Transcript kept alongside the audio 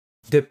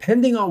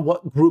Depending on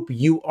what group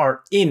you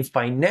are in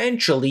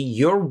financially,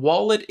 your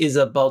wallet is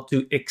about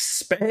to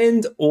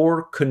expand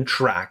or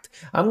contract.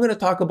 I'm going to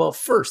talk about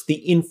first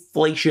the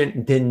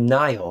inflation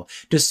denial.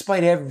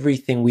 Despite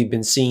everything we've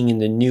been seeing in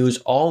the news,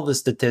 all the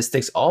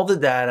statistics, all the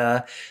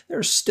data,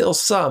 there's still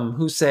some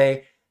who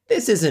say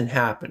this isn't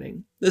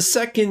happening. The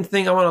second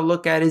thing I want to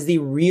look at is the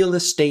real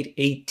estate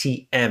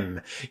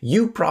ATM.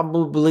 You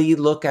probably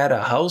look at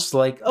a house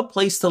like a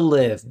place to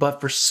live, but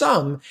for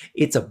some,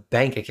 it's a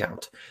bank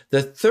account.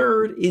 The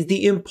third is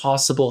the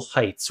impossible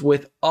heights.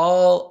 With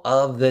all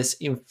of this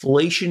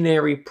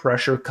inflationary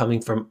pressure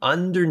coming from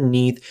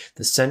underneath,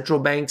 the central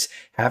banks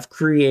have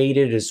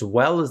created, as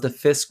well as the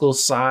fiscal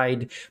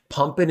side,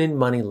 pumping in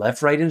money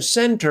left, right, and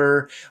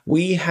center.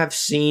 We have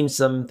seen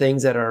some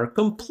things that are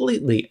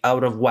completely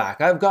out of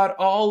whack. I've got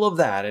all of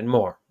that and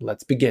more.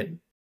 Let's begin.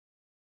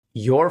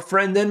 Your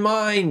friend and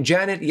mine,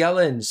 Janet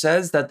Yellen,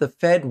 says that the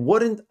Fed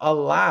wouldn't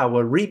allow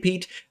a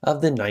repeat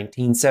of the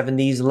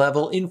 1970s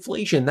level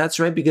inflation.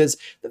 That's right, because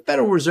the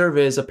Federal Reserve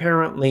is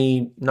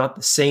apparently not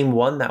the same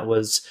one that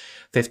was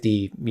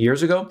 50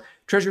 years ago.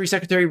 Treasury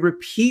Secretary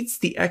repeats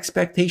the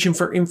expectation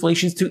for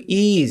inflation to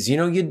ease.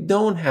 You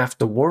don't have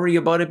to worry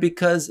about it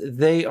because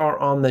they are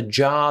on the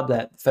job,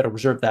 that Federal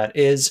Reserve that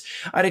is.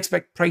 I'd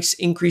expect price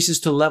increases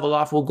to level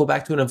off. We'll go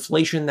back to an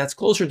inflation that's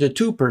closer to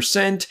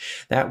 2%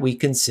 that we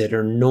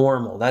consider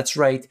normal. That's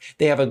right.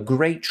 They have a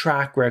great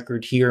track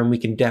record here and we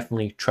can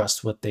definitely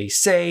trust what they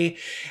say.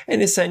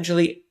 And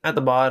essentially at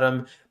the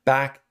bottom,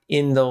 back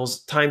in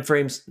those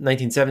timeframes,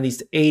 1970s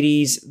to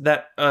 80s,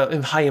 that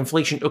high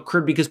inflation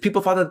occurred because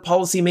people thought that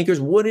policymakers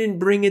wouldn't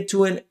bring it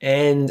to an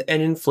end,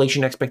 and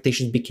inflation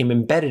expectations became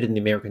embedded in the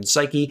American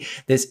psyche.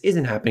 This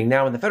isn't happening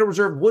now, and the Federal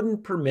Reserve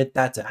wouldn't permit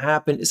that to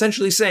happen,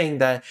 essentially saying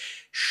that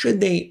should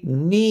they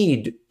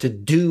need to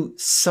do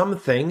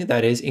something,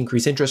 that is,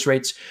 increase interest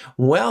rates,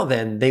 well,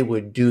 then they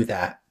would do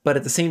that. But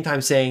at the same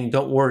time saying,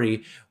 don't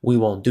worry, we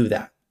won't do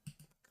that.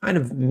 Kind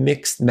of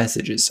mixed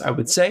messages, I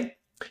would say.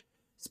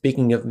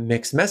 Speaking of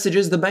mixed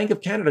messages, the Bank of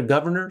Canada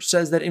governor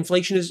says that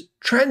inflation is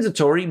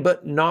transitory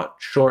but not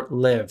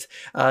short-lived.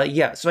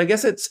 So I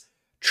guess it's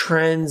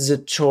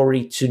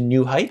transitory to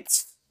new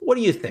heights. What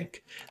do you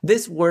think?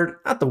 This word,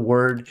 not the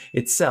word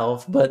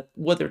itself, but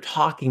what they're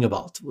talking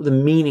about, the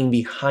meaning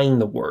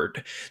behind the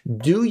word.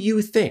 Do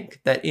you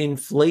think that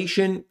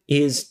inflation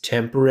is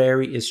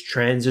temporary, is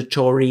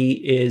transitory,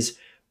 is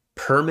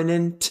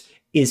permanent,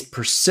 is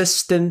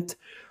persistent?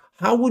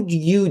 How would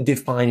you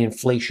define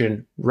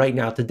inflation right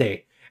now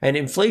today? And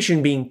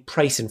inflation being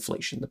price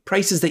inflation, the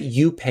prices that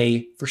you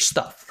pay for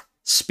stuff.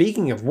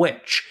 Speaking of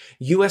which,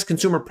 US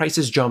consumer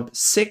prices jumped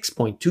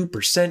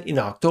 6.2% in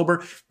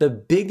October, the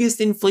biggest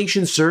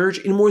inflation surge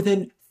in more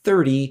than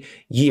 30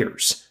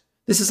 years.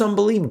 This is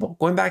unbelievable.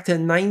 Going back to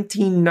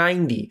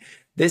 1990,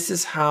 this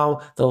is how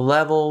the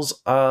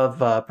levels of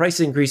price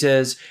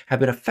increases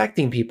have been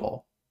affecting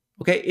people.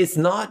 Okay, it's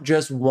not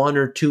just one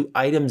or two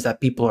items that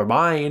people are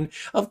buying.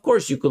 Of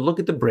course, you could look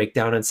at the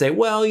breakdown and say,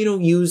 well,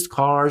 used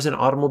cars and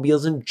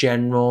automobiles in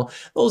general,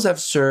 those have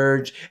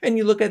surged, and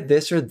you look at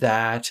this or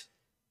that,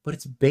 but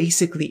it's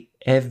basically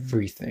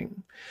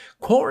everything.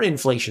 Core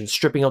inflation,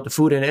 stripping out the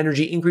food and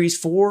energy,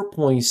 increased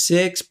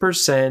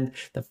 4.6%,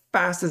 the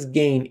fastest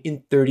gain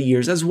in 30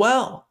 years as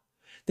well.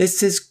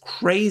 This is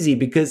crazy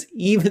because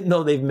even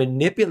though they've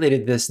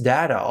manipulated this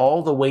data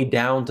all the way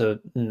down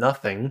to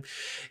nothing,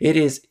 it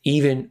is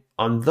even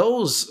on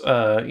those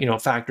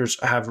factors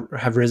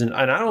have risen.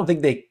 And I don't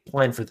think they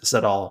planned for this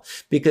at all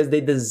because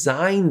they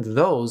designed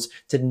those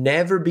to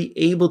never be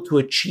able to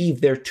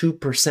achieve their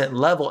 2%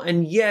 level.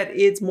 And yet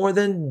it's more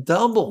than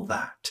double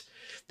that.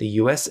 The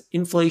US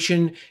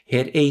inflation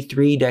hit a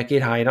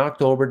 3-decade high in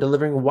October,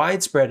 delivering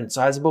widespread and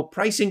sizable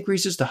price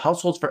increases to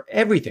households for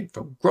everything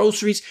from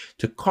groceries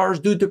to cars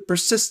due to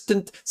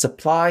persistent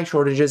supply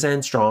shortages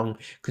and strong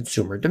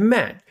consumer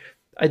demand.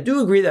 I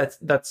do agree that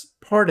that's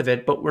part of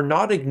it, but we're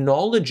not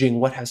acknowledging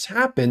what has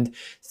happened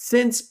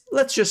since,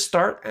 let's just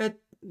start at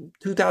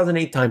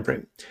 2008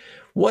 timeframe.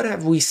 What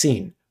have we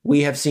seen?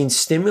 We have seen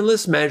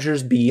stimulus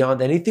measures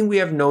beyond anything we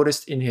have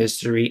noticed in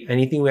history,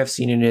 anything we have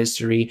seen in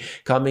history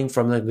coming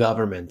from the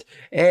government.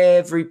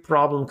 Every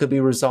problem could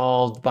be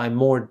resolved by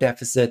more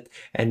deficit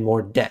and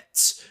more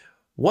debts.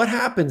 What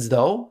happens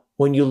though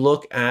when you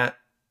look at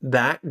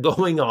that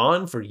going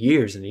on for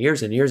years and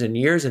years and years and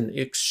years and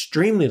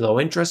extremely low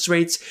interest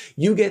rates?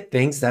 You get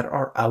things that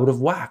are out of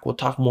whack. We'll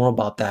talk more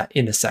about that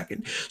in a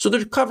second. So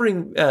they're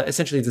covering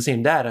essentially the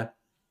same data,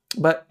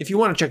 but if you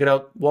want to check it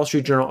out, Wall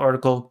Street Journal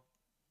article,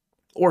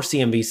 or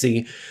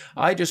CNBC,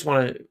 I just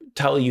want to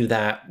tell you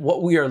that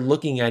what we are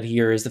looking at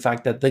here is the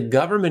fact that the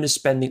government is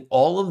spending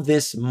all of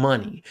this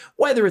money,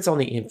 whether it's on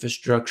the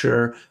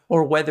infrastructure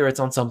or whether it's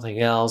on something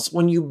else.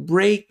 When you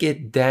break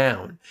it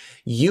down,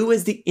 you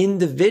as the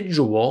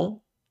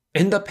individual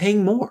end up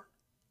paying more.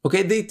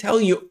 Okay, they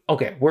tell you,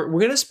 okay, we're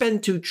going to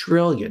spend $2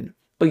 trillion.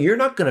 But you're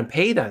not going to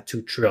pay that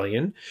 $2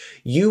 trillion.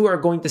 You are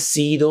going to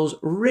see those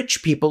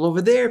rich people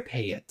over there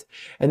pay it.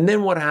 And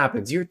then what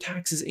happens? Your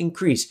taxes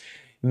increase.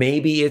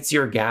 Maybe it's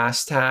your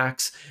gas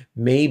tax.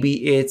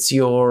 Maybe it's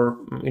your,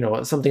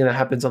 something that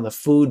happens on the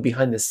food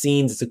behind the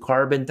scenes. It's a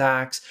carbon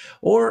tax.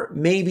 Or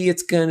maybe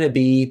it's going to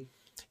be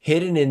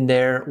hidden in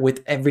there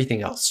with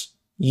everything else.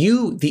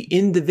 You, the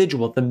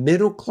individual, the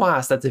middle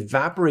class that's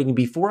evaporating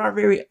before our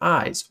very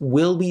eyes,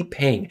 will be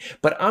paying.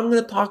 But I'm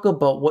going to talk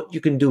about what you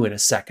can do in a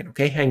second,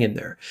 okay? Hang in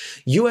there.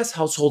 US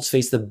households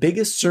face the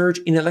biggest surge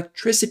in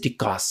electricity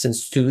costs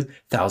since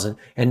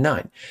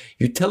 2009.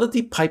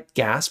 Utility pipe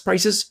gas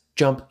prices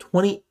jumped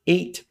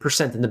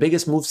 28% in the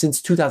biggest move since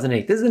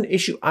 2008. This is an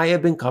issue I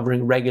have been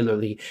covering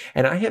regularly,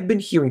 and I have been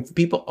hearing from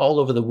people all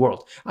over the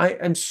world. I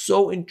am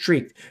so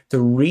intrigued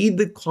to read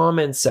the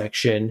comment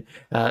section,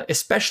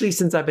 especially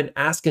since I've been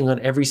asking on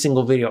every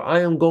single video.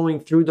 I am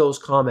going through those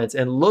comments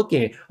and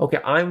looking, okay,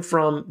 I'm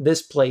from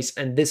this place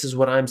and this is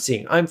what I'm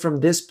seeing. I'm from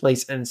this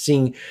place and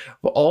seeing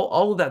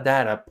all of that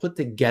data put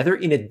together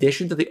in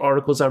addition to the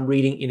articles I'm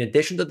reading, in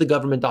addition to the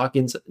government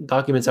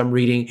documents I'm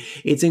reading.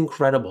 It's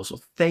incredible. So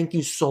thank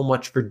you so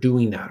much for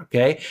doing that,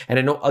 okay? And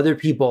I know other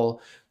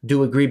people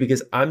do agree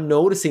because I'm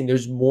noticing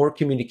there's more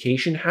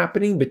communication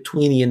happening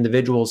between the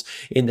individuals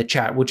in the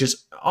chat, which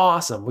is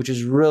awesome, which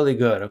is really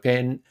good, okay?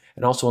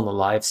 And also on the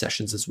live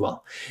sessions as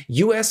well.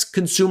 US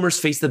consumers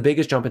face the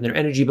biggest jump in their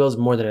energy bills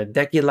in more than a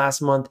decade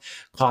last month,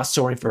 costs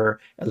soaring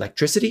for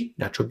electricity,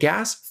 natural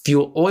gas,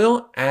 fuel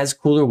oil as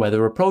cooler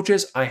weather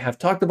approaches. I have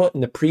talked about in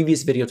the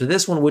previous video to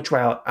this one, which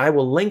I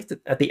will link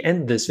at the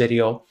end of this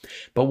video.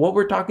 But what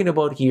we're talking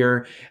about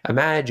here,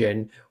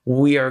 imagine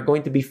we are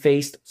going to be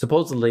faced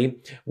supposedly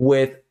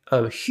with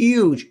a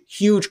huge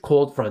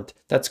cold front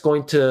that's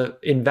going to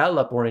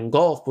envelop or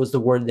engulf was the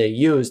word they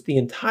used the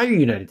entire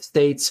United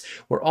States.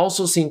 We're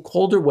also seeing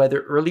colder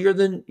weather earlier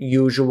than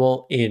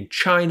usual in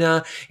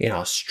China, in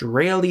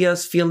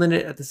Australia's feeling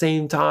it at the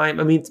same time.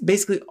 I mean, it's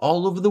basically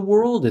all over the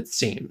world, it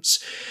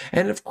seems.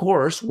 And of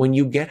course, when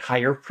you get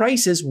higher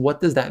prices,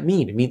 what does that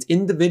mean? It means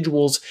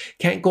individuals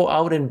can't go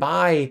out and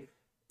buy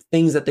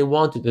things that they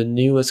want to, the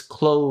newest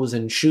clothes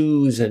and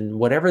shoes and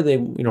whatever they,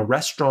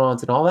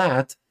 restaurants and all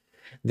that.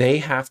 They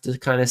have to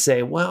kind of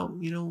say, well,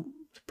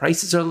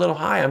 prices are a little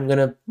high. I'm going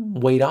to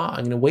wait on.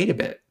 I'm going to wait a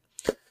bit.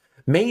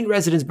 Maine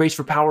residents brace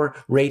for power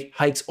rate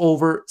hikes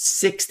over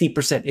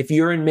 60%. If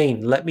you're in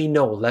Maine, let me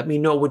know. Let me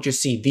know what you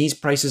see. These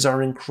prices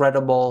are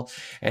incredible.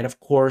 And of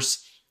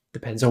course,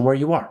 depends on where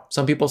you are.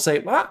 Some people say,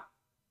 well,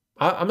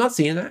 I'm not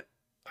seeing that.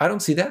 I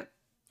don't see that.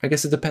 I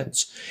guess it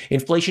depends.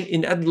 Inflation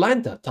in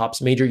Atlanta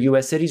tops major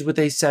U.S. cities with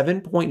a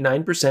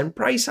 7.9%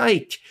 price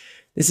hike.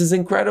 This is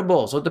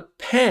incredible. So it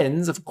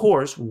depends, of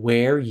course,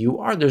 where you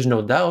are. There's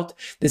no doubt.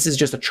 This is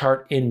just a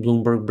chart in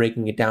Bloomberg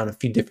breaking it down a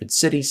few different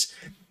cities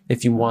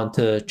if you want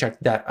to check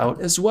that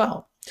out as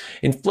well.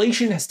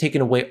 Inflation has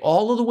taken away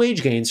all of the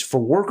wage gains for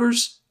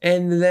workers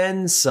and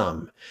then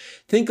some.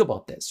 Think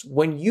about this.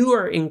 When you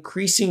are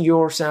increasing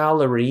your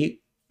salary,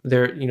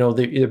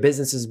 the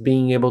business is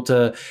being able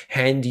to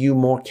hand you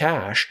more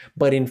cash,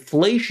 but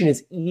inflation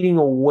is eating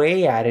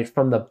away at it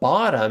from the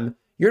bottom.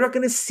 You're not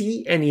going to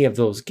see any of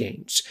those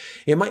gains.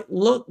 It might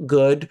look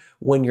good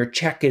when your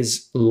check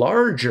is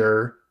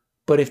larger,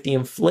 but if the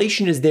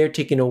inflation is there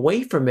taken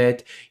away from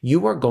it,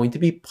 you are going to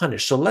be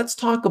punished. So let's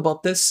talk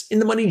about this in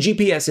the Money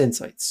GPS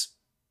Insights.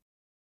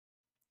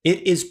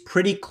 It is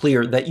pretty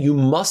clear that you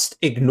must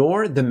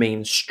ignore the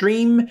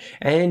mainstream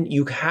and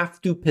you have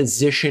to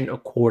position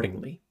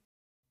accordingly.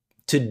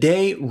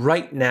 Today,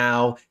 right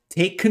now,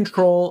 take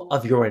control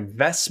of your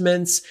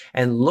investments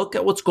and look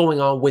at what's going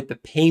on with the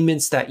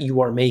payments that you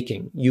are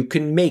making. You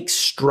can make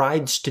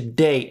strides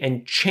today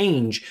and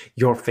change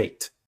your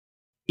fate.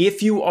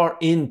 If you are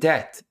in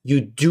debt,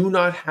 you do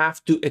not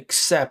have to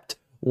accept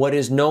what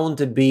is known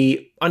to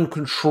be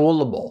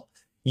uncontrollable.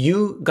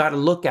 You got to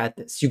look at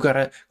this. You got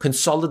to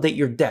consolidate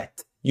your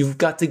debt. You've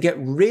got to get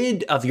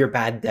rid of your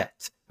bad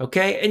debt.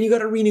 Okay, and you got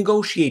to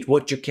renegotiate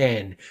what you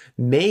can.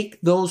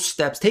 Make those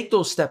steps, take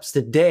those steps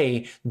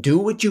today, do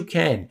what you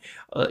can.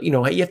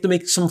 You have to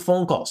make some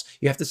phone calls.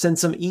 You have to send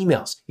some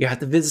emails. You have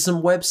to visit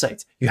some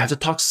websites. You have to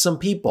talk to some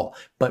people,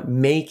 but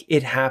make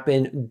it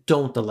happen.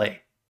 Don't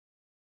delay.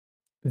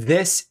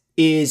 This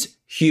is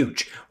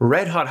huge.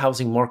 Red hot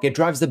housing market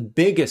drives the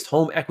biggest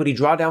home equity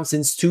drawdown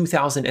since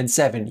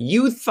 2007.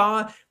 You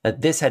thought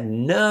that this had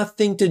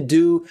nothing to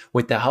do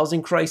with the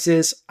housing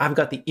crisis. I've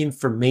got the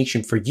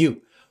information for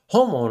you.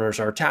 Homeowners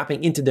are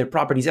tapping into their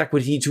property's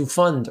equity to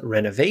fund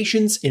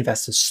renovations,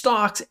 invest in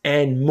stocks,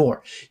 and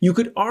more. You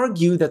could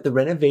argue that the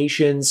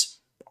renovations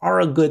are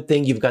a good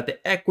thing. You've got the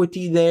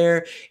equity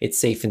there. It's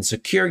safe and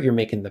secure. You're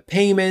making the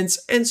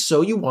payments. And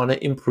so you want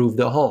to improve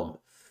the home.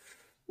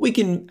 We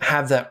can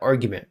have that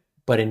argument.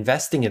 But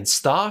investing in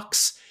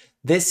stocks,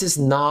 this is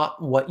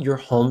not what your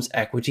home's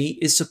equity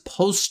is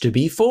supposed to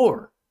be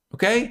for.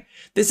 Okay?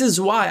 This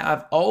is why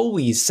I've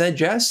always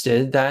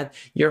suggested that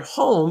your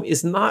home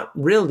is not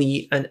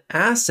really an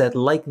asset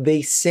like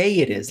they say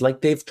it is, like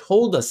they've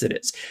told us it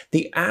is.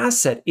 The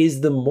asset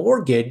is the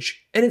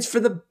mortgage and it's for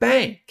the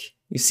bank.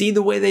 You see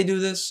the way they do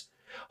this?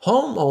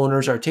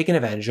 Homeowners are taking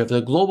advantage of the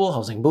global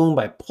housing boom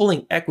by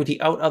pulling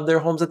equity out of their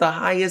homes at the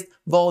highest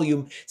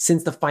volume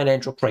since the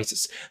financial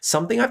crisis.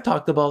 Something I've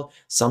talked about,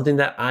 something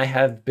that I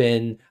have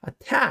been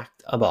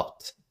attacked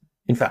about,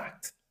 in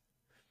fact.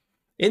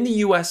 In the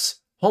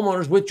US,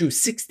 homeowners withdrew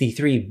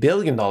 $63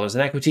 billion in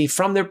equity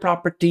from their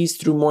properties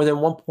through more than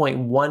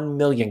 1.1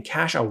 million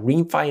cash-out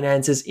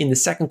refinances in the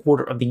second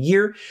quarter of the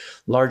year,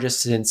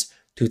 largest since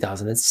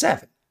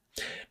 2007.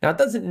 Now, it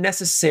doesn't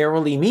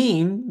necessarily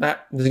mean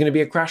that there's going to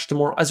be a crash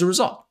tomorrow as a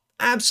result.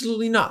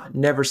 Absolutely not.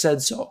 Never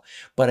said so.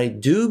 But I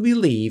do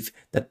believe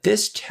that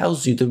this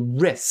tells you the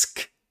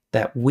risk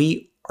that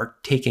we are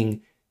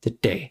taking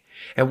today.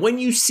 And when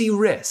you see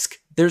risk,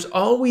 there's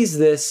always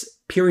this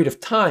period of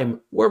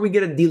time where we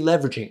get a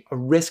deleveraging, a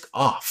risk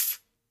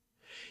off.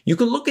 You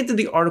can look into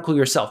the article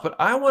yourself, but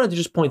I wanted to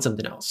just point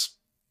something else.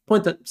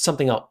 Point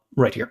something out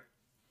right here.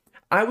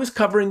 I was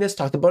covering this,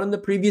 talked about it in the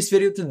previous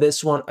video to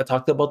this one. I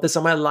talked about this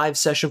on my live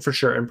session for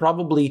sure, and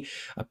probably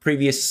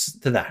previous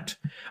to that.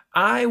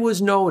 I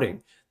was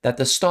noting that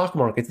the stock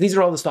markets, these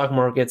are all the stock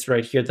markets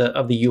right here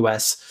of the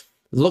US,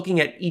 looking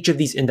at each of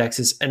these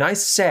indexes, and I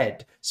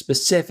said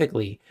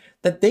specifically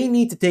that they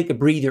need to take a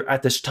breather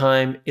at this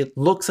time. It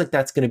looks like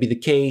that's going to be the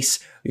case.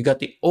 You got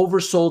the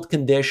overbought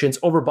conditions,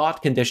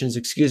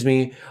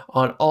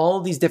 on all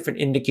these different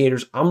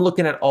indicators. I'm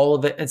looking at all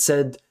of it and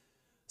said,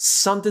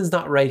 something's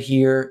not right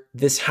here.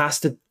 This has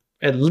to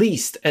at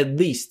least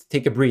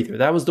take a breather.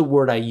 That was the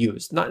word I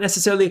used. Not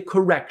necessarily a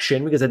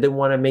correction, because I didn't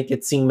want to make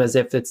it seem as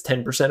if it's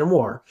 10% or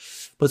more,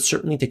 but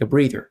certainly take a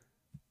breather.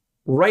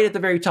 Right at the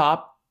very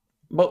top,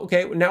 but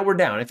okay, now we're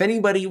down. If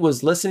anybody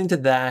was listening to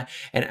that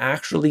and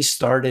actually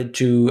started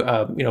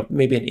to,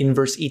 maybe an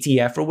inverse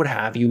ETF or what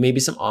have you, maybe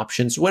some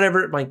options,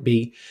 whatever it might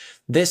be,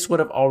 this would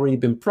have already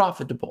been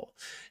profitable.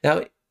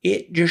 Now,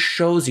 it just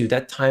shows you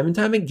that time and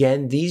time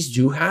again, these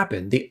do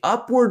happen. The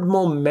upward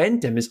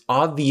momentum is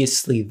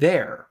obviously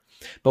there,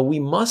 but we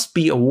must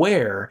be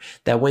aware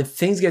that when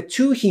things get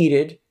too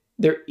heated,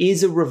 there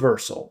is a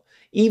reversal,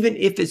 even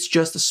if it's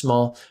just a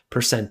small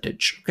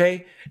percentage,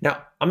 okay?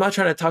 Now, I'm not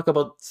trying to talk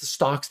about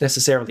stocks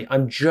necessarily.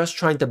 I'm just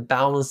trying to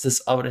balance this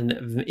out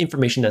in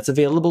information that's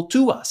available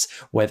to us,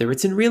 whether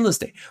it's in real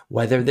estate,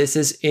 whether this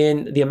is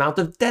in the amount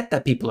of debt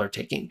that people are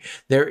taking.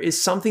 There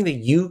is something that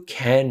you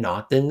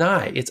cannot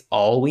deny. It's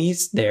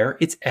always there.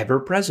 It's ever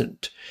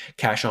present.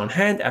 Cash on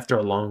hand after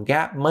a long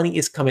gap. Money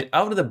is coming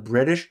out of the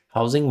British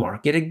housing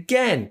market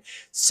again.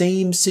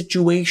 Same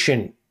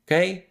situation,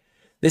 okay?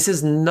 This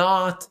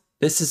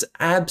is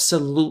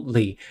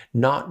absolutely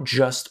not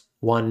just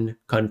one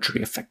country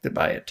affected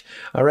by it.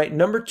 All right,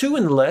 number 2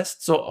 in the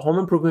list, so home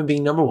improvement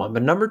being number 1,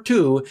 but number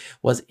 2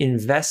 was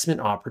investment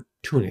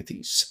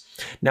opportunities.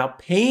 Now,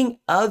 paying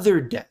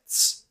other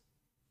debts,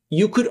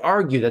 you could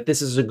argue that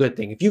this is a good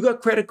thing. If you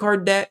got credit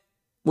card debt,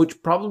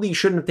 which probably you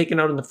shouldn't have taken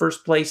out in the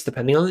first place,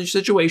 depending on your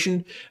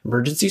situation,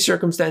 emergency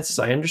circumstances,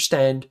 I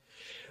understand,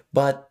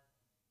 but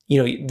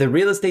the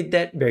real estate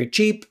debt, very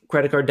cheap,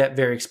 credit card debt,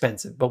 very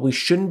expensive, but we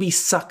shouldn't be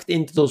sucked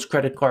into those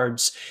credit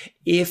cards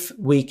if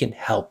we can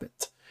help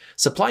it.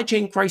 Supply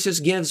chain crisis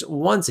gives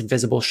once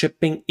invisible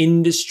shipping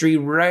industry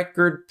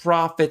record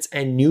profits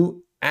and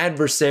new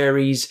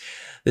adversaries.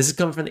 This is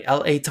coming from the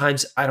LA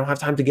Times. I don't have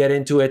time to get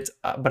into it,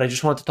 but I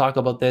just want to talk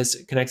about this.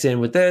 It connects in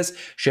with this.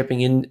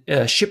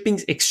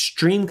 Shipping's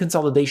extreme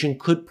consolidation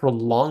could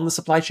prolong the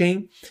supply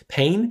chain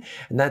pain,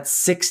 and that's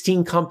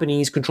 16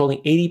 companies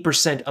controlling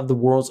 80% of the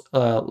world's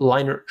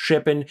liner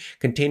shipping,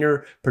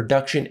 container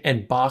production,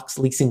 and box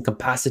leasing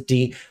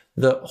capacity.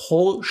 The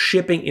whole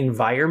shipping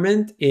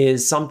environment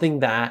is something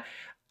that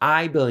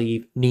I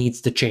believe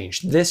needs to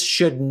change. This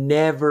should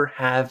never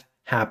have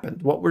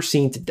happened, what we're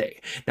seeing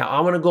today. Now,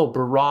 I want to go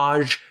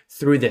barrage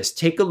through this.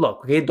 Take a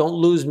look, okay? Don't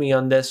lose me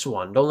on this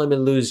one. Don't let me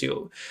lose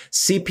you.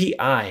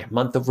 CPI,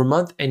 month over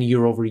month and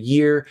year over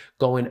year,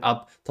 going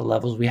up to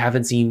levels we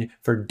haven't seen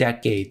for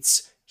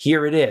decades.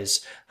 Here it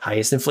is,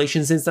 highest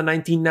inflation since the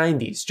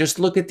 1990s. Just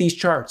look at these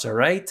charts, all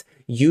right?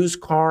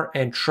 Used car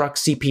and truck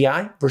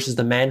CPI versus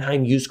the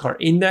Manheim Used Car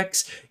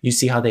Index. You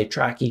see how they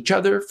track each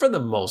other. For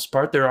the most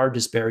part, there are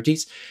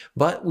disparities,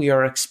 but we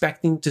are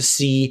expecting to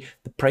see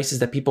the prices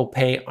that people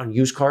pay on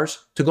used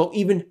cars to go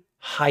even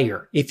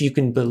higher, if you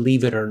can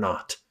believe it or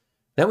not.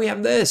 Then we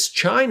have this,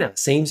 China,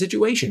 same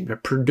situation. The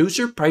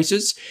producer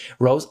prices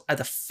rose at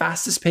the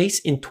fastest pace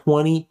in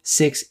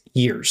 26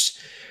 years.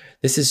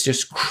 This is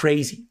just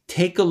crazy.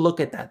 Take a look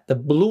at that. The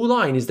blue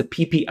line is the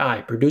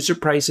PPI, producer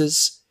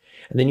prices,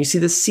 and then you see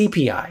the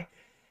CPI.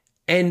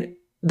 And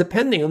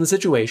depending on the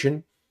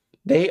situation,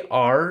 they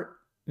are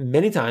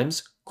many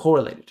times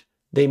correlated.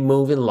 They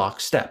move in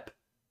lockstep.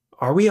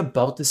 Are we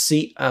about to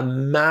see a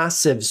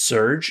massive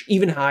surge,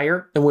 even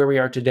higher than where we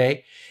are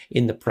today,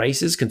 in the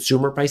prices,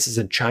 consumer prices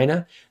in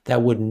China?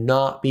 That would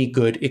not be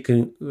good. It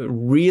can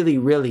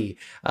really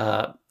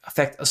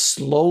affect a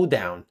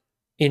slowdown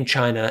in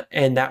China,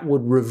 and that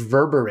would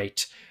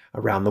reverberate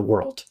around the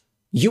world.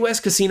 US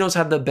casinos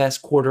have the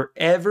best quarter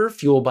ever,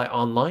 fueled by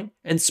online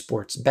and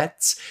sports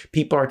bets.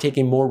 People are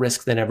taking more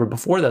risk than ever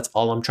before. That's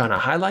all I'm trying to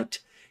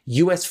highlight.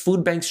 US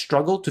food banks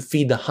struggle to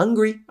feed the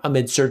hungry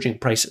amid surging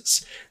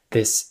prices.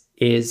 This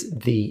is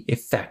the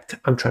effect.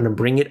 I'm trying to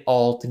bring it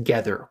all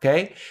together,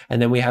 okay?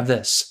 And then we have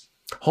this.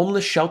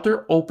 Homeless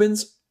shelter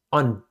opens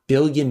on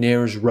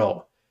Billionaires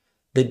Row.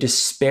 The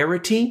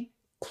disparity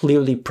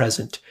clearly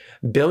present.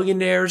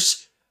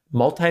 Billionaires,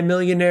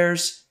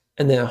 multimillionaires,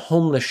 and then a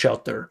homeless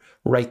shelter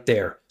right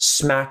there,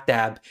 smack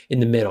dab in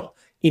the middle.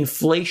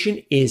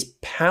 Inflation is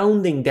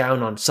pounding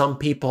down on some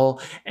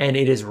people, and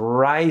it is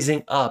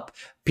rising up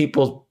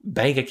people's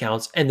bank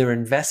accounts and their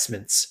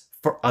investments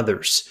for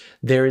others.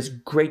 There is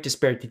great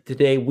disparity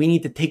today. We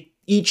need to take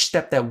each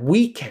step that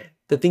we can,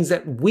 the things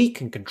that we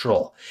can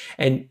control,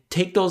 and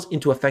take those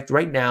into effect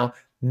right now,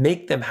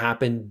 make them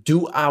happen,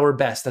 do our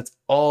best. That's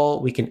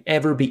all we can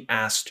ever be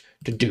asked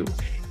to do.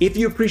 If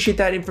you appreciate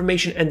that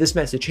information and this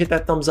message, hit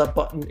that thumbs up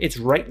button. It's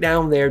right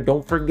down there.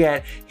 Don't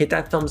forget, hit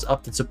that thumbs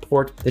up to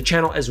support the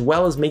channel, as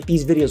well as make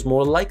these videos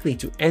more likely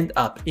to end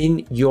up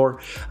in your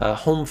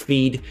home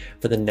feed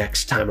for the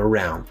next time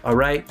around. All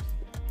right.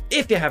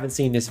 If you haven't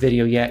seen this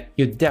video yet,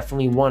 you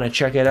definitely want to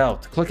check it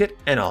out. Click it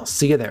and I'll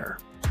see you there.